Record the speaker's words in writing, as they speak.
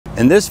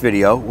In this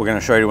video, we're going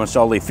to show you to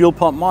install the fuel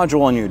pump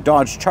module on your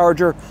Dodge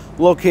Charger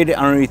located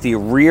underneath the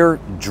rear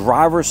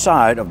driver's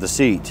side of the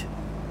seat.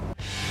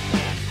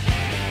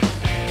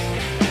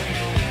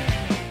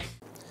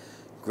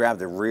 Grab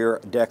the rear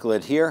deck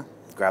lid here,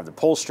 grab the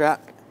pull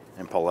strap,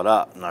 and pull it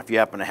up. Now if you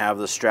happen to have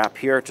this strap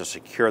here to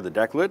secure the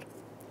deck lid,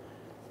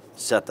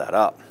 set that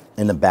up.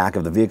 In the back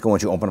of the vehicle,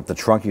 once you open up the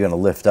trunk, you're going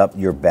to lift up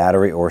your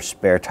battery or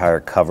spare tire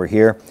cover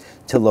here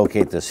to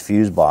locate this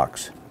fuse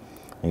box.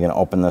 You're going to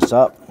open this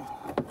up.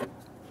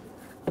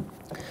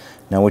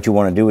 Now what you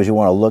want to do is you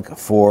want to look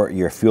for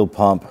your fuel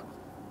pump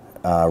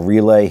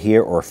relay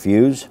here or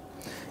fuse.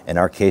 In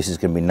our case, it's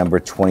going to be number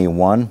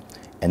 21,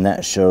 and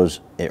that shows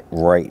it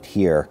right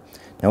here.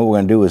 Now what we're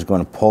going to do is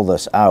going to pull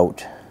this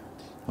out.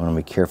 I want to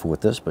be careful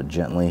with this, but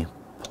gently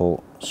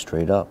pull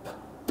straight up.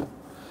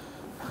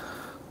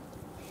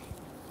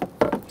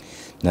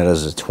 Now that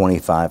is a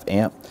 25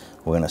 amp.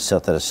 We're going to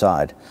set that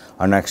aside.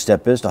 Our next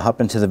step is to hop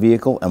into the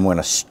vehicle and we're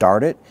going to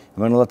start it.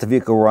 We're going to let the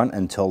vehicle run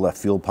until the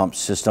fuel pump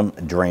system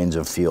drains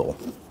of fuel.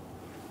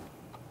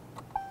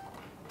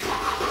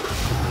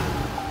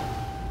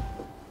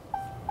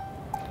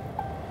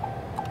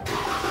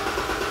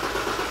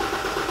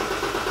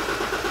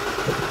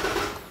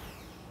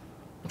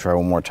 Try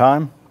one more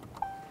time.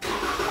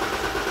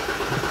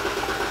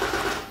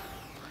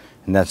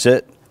 And that's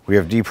it. We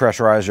have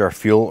depressurized our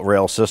fuel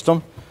rail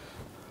system.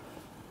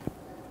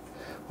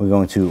 We're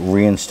going to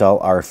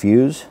reinstall our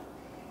fuse.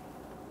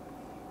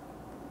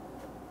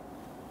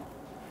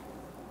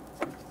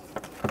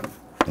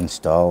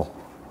 Install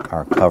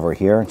our cover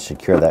here and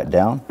secure that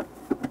down.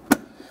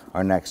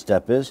 Our next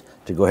step is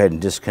to go ahead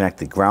and disconnect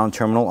the ground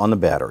terminal on the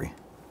battery.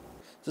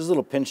 There's a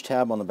little pinch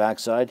tab on the back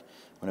side.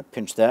 I'm going to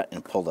pinch that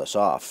and pull this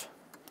off.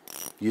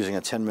 Using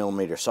a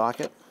 10mm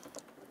socket,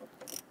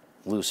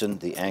 loosen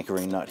the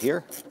anchoring nut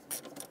here.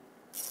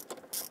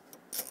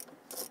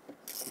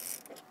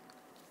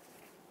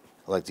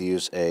 I like to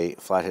use a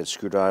flathead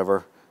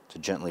screwdriver to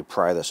gently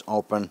pry this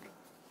open,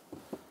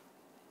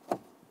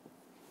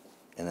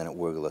 and then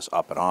wiggle this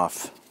up and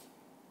off.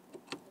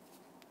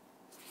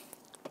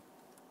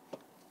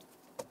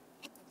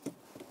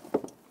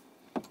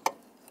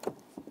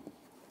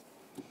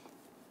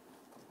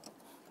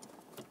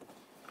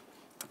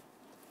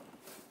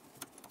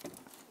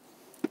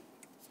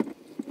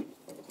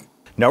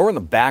 Now we're in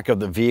the back of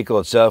the vehicle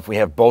itself. We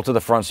have both of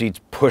the front seats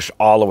pushed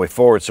all the way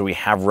forward, so we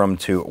have room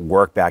to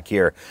work back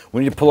here.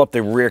 We need to pull up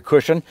the rear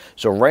cushion.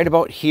 So right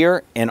about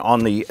here and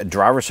on the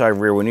driver's side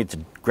rear, we need to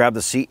grab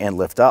the seat and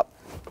lift up.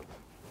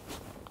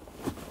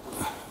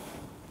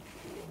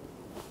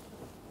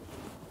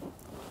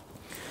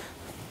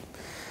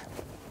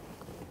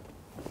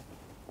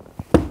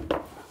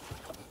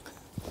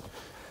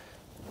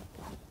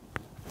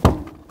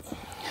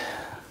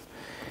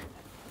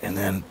 And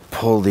then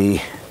pull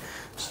the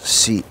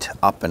seat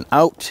up and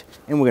out,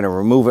 and we're going to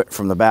remove it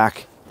from the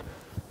back.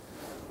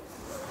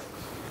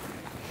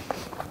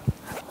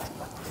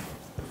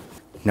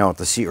 Now with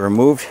the seat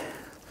removed,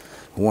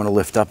 we want to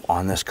lift up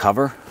on this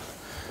cover.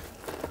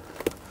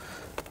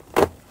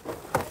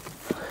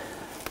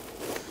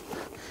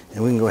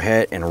 And we can go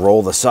ahead and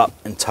roll this up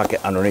and tuck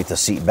it underneath the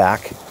seat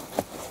back.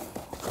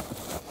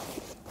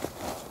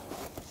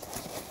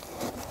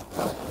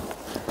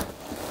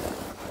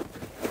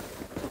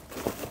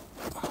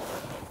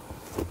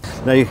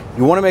 Now you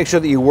want to make sure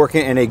that you're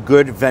working in a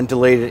good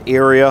ventilated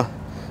area.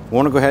 You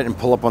want to go ahead and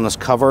pull up on this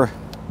cover.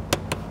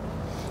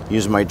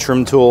 Use my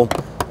trim tool.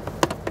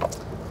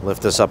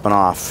 Lift this up and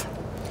off.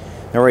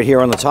 Now right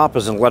here on the top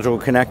is an electrical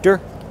connector.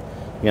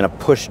 You're going to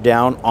push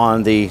down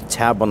on the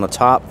tab on the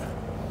top.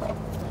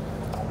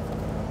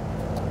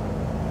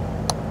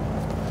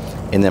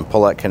 And then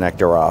pull that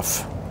connector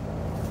off.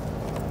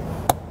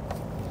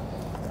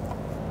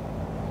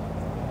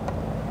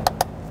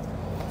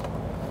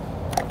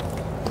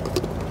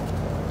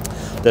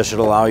 This should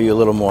allow you a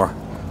little more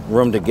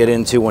room to get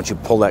into once you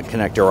pull that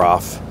connector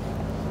off.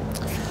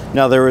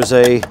 Now there is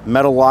a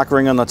metal lock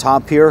ring on the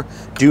top here.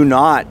 Do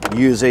not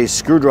use a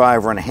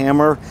screwdriver and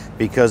hammer,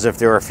 because if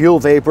there are fuel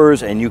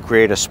vapors and you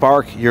create a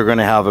spark, you're going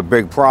to have a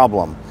big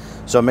problem.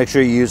 So make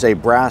sure you use a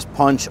brass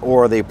punch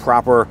or the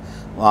proper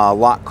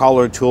lock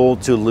collar tool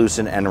to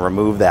loosen and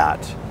remove that.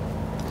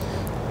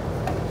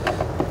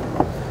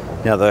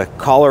 Now the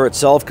collar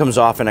itself comes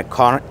off in a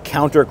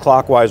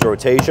counterclockwise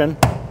rotation.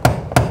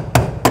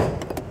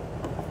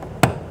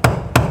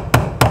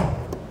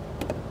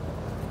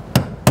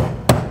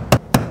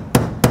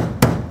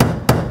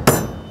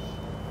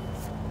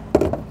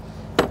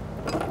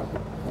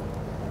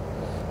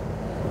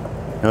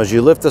 Now as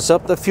you lift this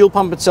up, the fuel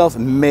pump itself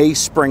may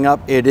spring up.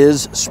 It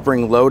is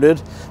spring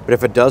loaded, but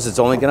if it does, it's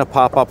only going to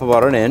pop up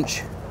about an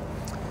inch.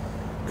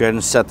 Go ahead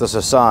and set this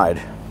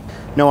aside.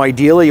 Now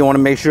ideally, you want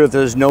to make sure that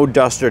there's no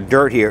dust or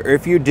dirt here.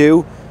 If you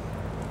do,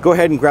 go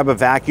ahead and grab a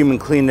vacuum and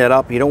clean that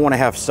up. You don't want to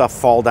have stuff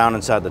fall down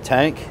inside the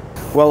tank.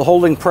 While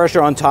holding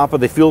pressure on top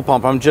of the fuel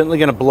pump, I'm gently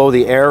going to blow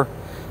the air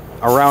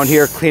around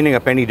here, cleaning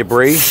up any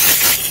debris.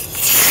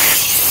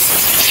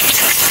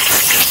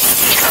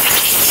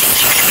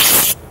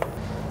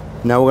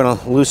 Now we're going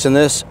to loosen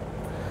this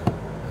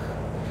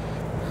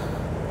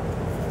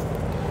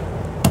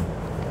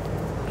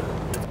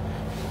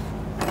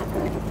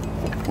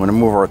going to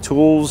move our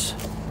tools,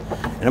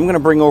 and I'm going to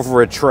bring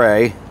over a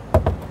tray.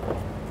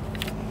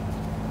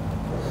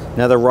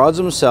 Now the rods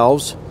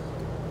themselves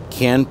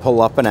can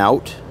pull up and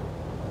out,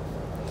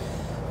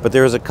 but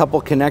there's a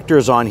couple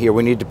connectors on here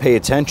we need to pay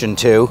attention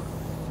to,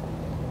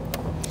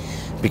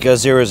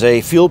 because there is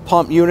a fuel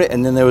pump unit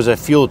and then there was a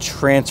fuel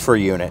transfer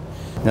unit.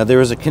 Now there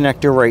is a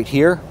connector right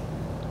here.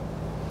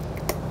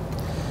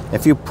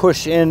 If you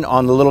push in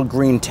on the little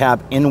green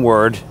tab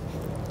inward,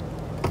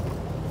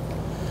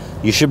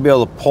 you should be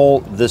able to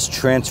pull this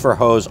transfer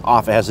hose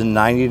off. It has a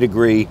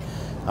 90-degree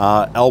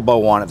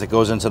elbow on it that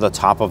goes into the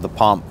top of the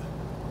pump.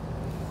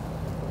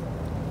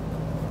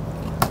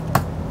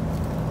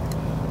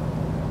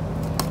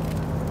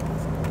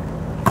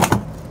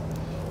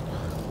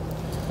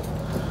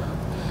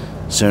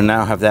 So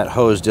now I have that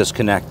hose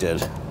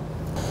disconnected.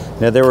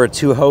 Now there are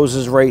two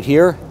hoses right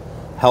here,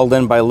 held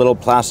in by little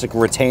plastic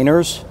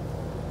retainers,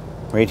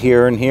 right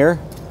here and here.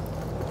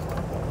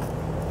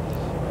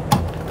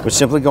 We're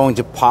simply going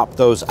to pop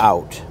those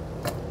out.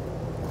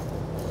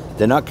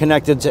 They're not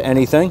connected to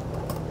anything.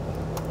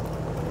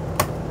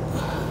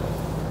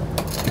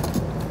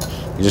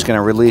 You're just going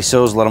to release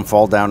those, let them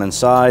fall down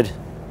inside.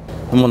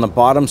 And on the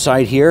bottom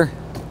side here,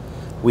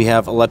 we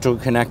have electrical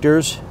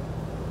connectors.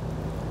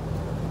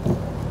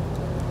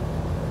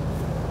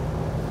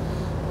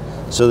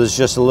 So there's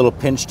just a little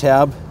pinch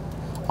tab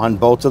on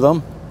both of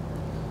them.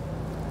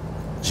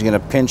 So you're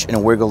going to pinch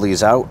and wiggle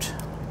these out.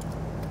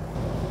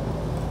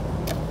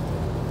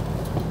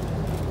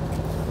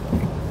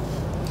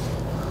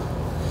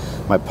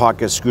 My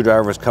pocket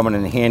screwdriver is coming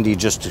in handy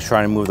just to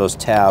try and move those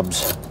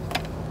tabs.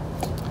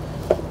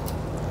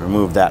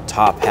 Remove that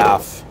top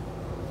half.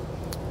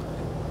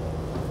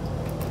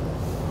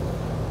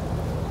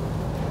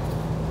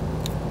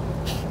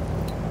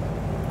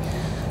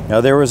 Now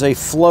there is a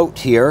float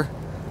here,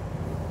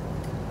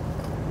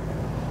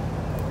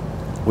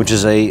 which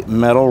is a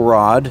metal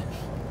rod.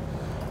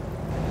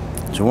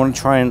 So I want to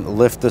try and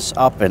lift this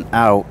up and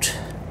out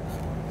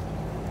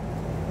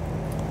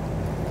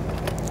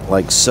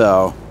like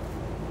so.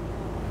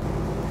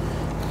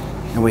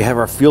 And we have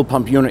our fuel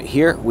pump unit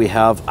here. We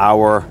have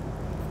our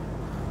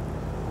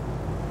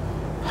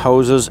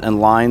hoses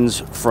and lines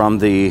from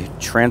the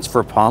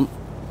transfer pump.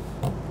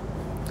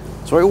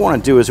 So what we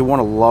want to do is we want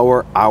to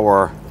lower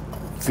our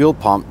fuel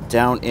pump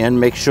down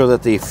in, make sure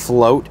that the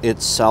float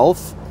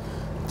itself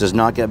does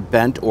not get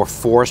bent or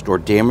forced or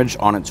damaged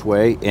on its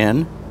way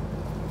in.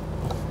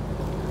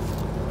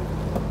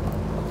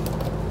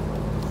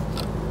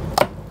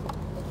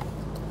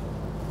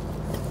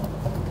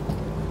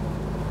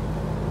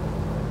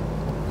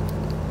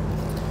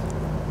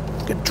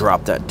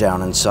 Drop that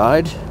down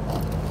inside.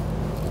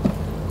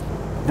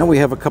 Now we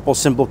have a couple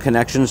simple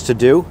connections to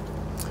do.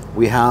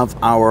 We have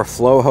our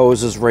flow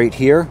hoses right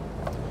here,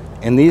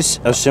 and these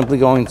are simply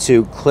going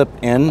to clip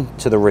in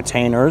to the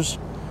retainers.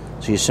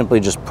 So you simply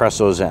just press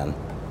those in.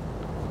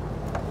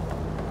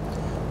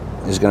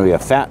 There's going to be a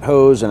fat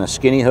hose and a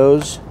skinny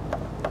hose.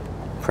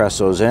 Press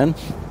those in.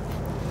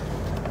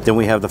 Then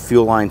we have the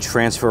fuel line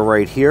transfer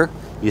right here.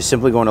 You're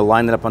simply going to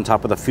line that up on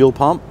top of the fuel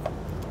pump.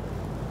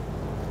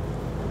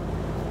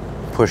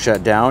 Push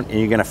that down, and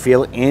you're going to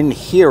feel it and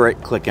hear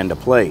it click into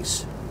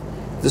place.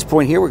 At this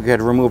point here, we're going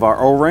to remove our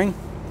O-ring.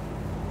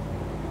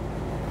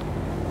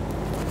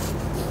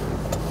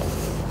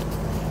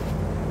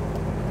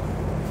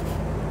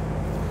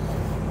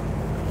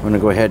 I'm going to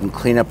go ahead and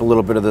clean up a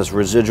little bit of this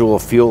residual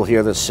fuel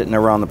here that's sitting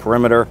around the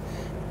perimeter.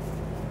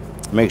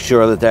 Make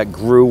sure that that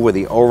groove where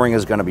the O-ring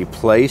is going to be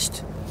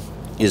placed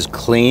is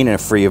clean and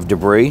free of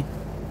debris.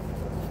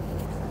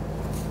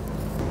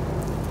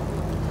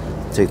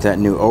 Take that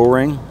new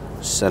O-ring,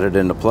 set it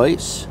into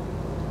place.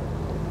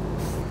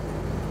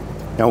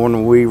 Now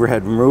when we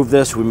had removed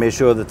this, we made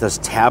sure that this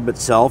tab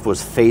itself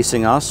was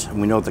facing us,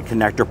 and we know the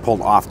connector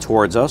pulled off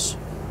towards us.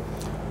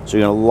 So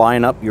you're going to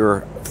line up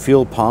your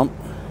fuel pump,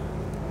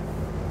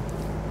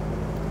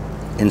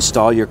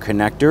 install your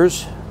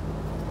connectors.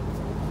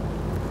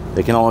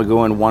 They can only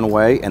go in one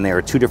way, and they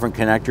are two different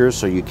connectors,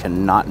 so you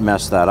cannot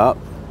mess that up.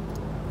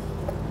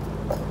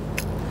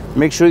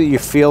 Make sure that you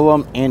feel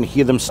them and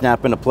hear them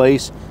snap into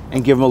place,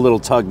 and give them a little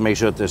tug, make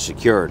sure that they're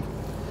secured.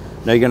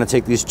 Now you're going to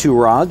take these two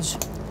rods,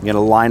 you're going to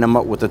line them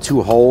up with the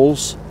two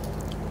holes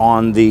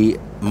on the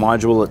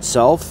module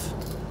itself.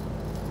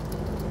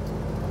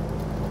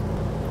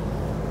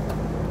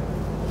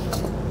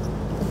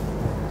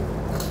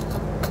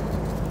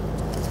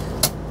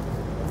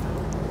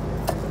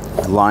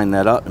 Line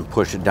that up and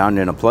push it down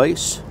into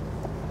place.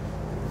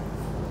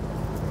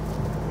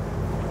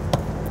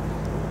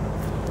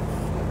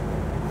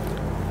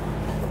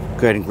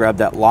 Go ahead and grab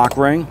that lock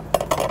ring.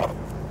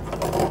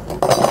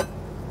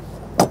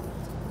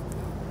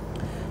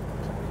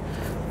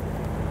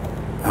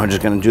 I'm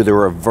just going to do the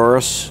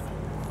reverse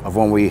of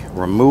when we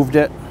removed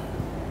it.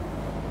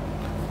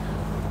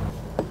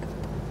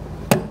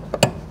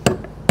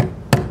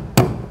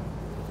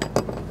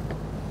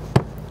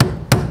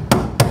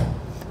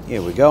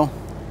 Here we go.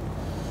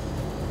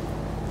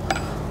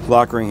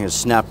 Lock ring is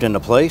snapped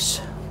into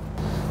place.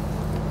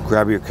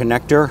 Grab your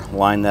connector,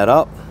 line that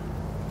up.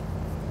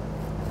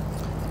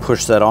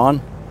 Push that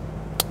on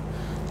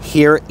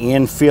here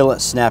and feel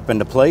it snap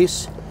into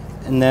place,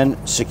 and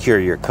then secure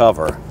your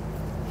cover.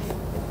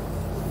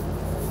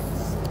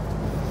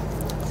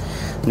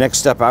 Next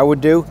step I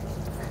would do,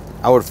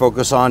 I would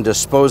focus on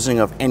disposing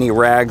of any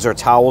rags or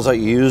towels that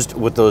you used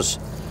with those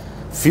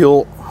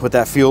fuel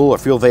or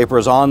fuel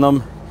vapors on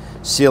them.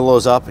 Seal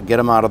those up and get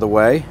them out of the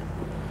way,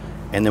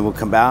 and then we'll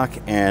come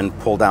back and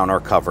pull down our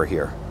cover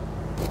here.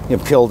 You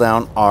peel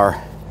down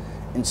our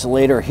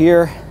insulator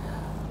here.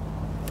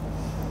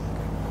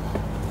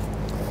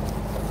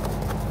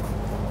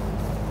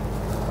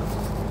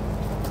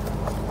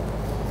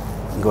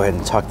 And go ahead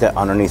and tuck that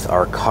underneath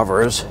our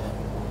covers.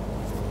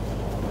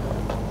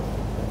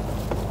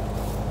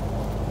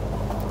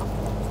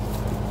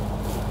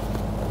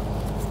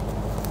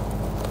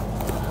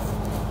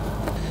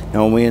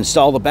 Now when we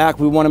install the back,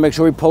 we want to make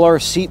sure we pull our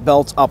seat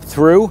belts up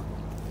through.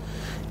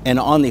 And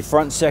on the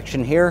front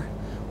section here,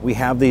 we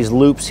have these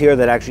loops here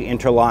that actually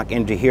interlock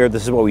into here.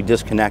 This is what we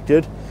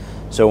disconnected.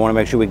 So we want to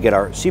make sure we get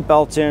our seat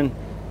belts in,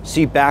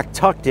 seat back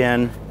tucked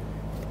in,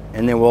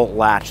 and then we'll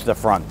latch the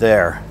front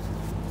there.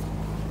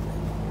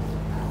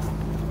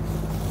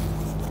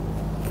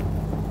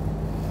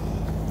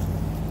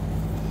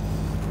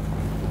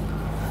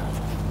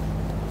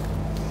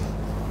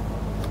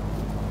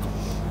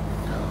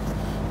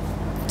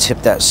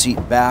 Tip that seat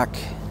back.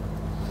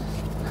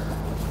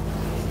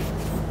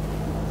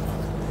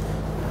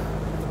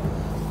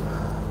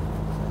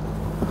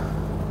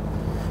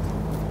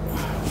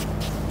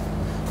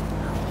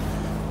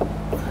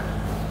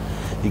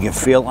 You can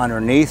feel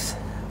underneath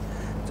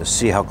to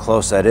see how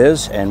close that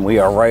is, and we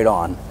are right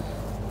on.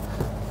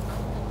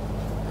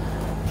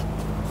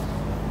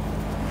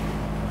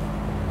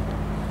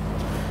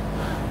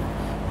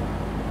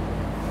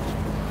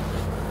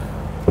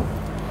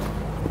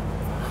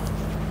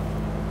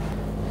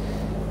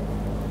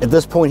 At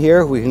this point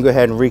here, we can go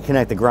ahead and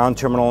reconnect the ground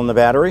terminal in the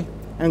battery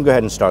and go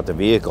ahead and start the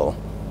vehicle.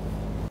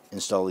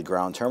 Install the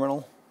ground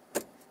terminal.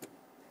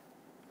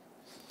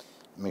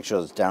 Make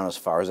sure it's down as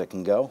far as it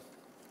can go.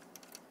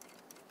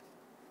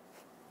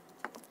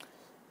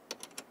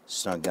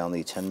 Snug down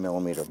the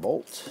 10mm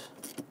bolt.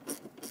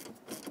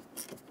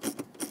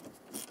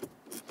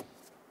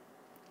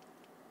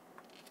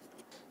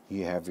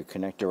 You have your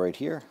connector right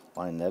here.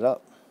 Line that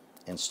up.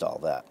 Install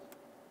that.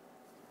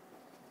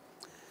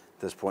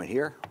 At this point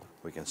here,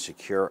 we can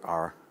secure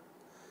our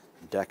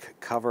deck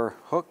cover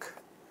hook,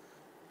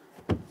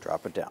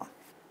 drop it down.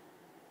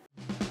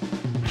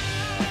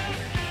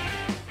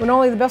 When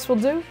only the best will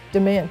do,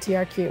 demand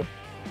TRQ.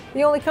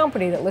 The only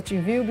company that lets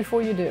you view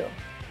before you do.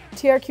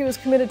 TRQ is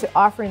committed to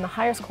offering the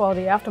highest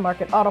quality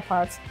aftermarket auto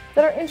parts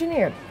that are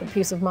engineered for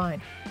peace of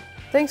mind.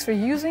 Thanks for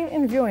using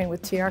and viewing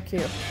with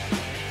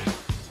TRQ.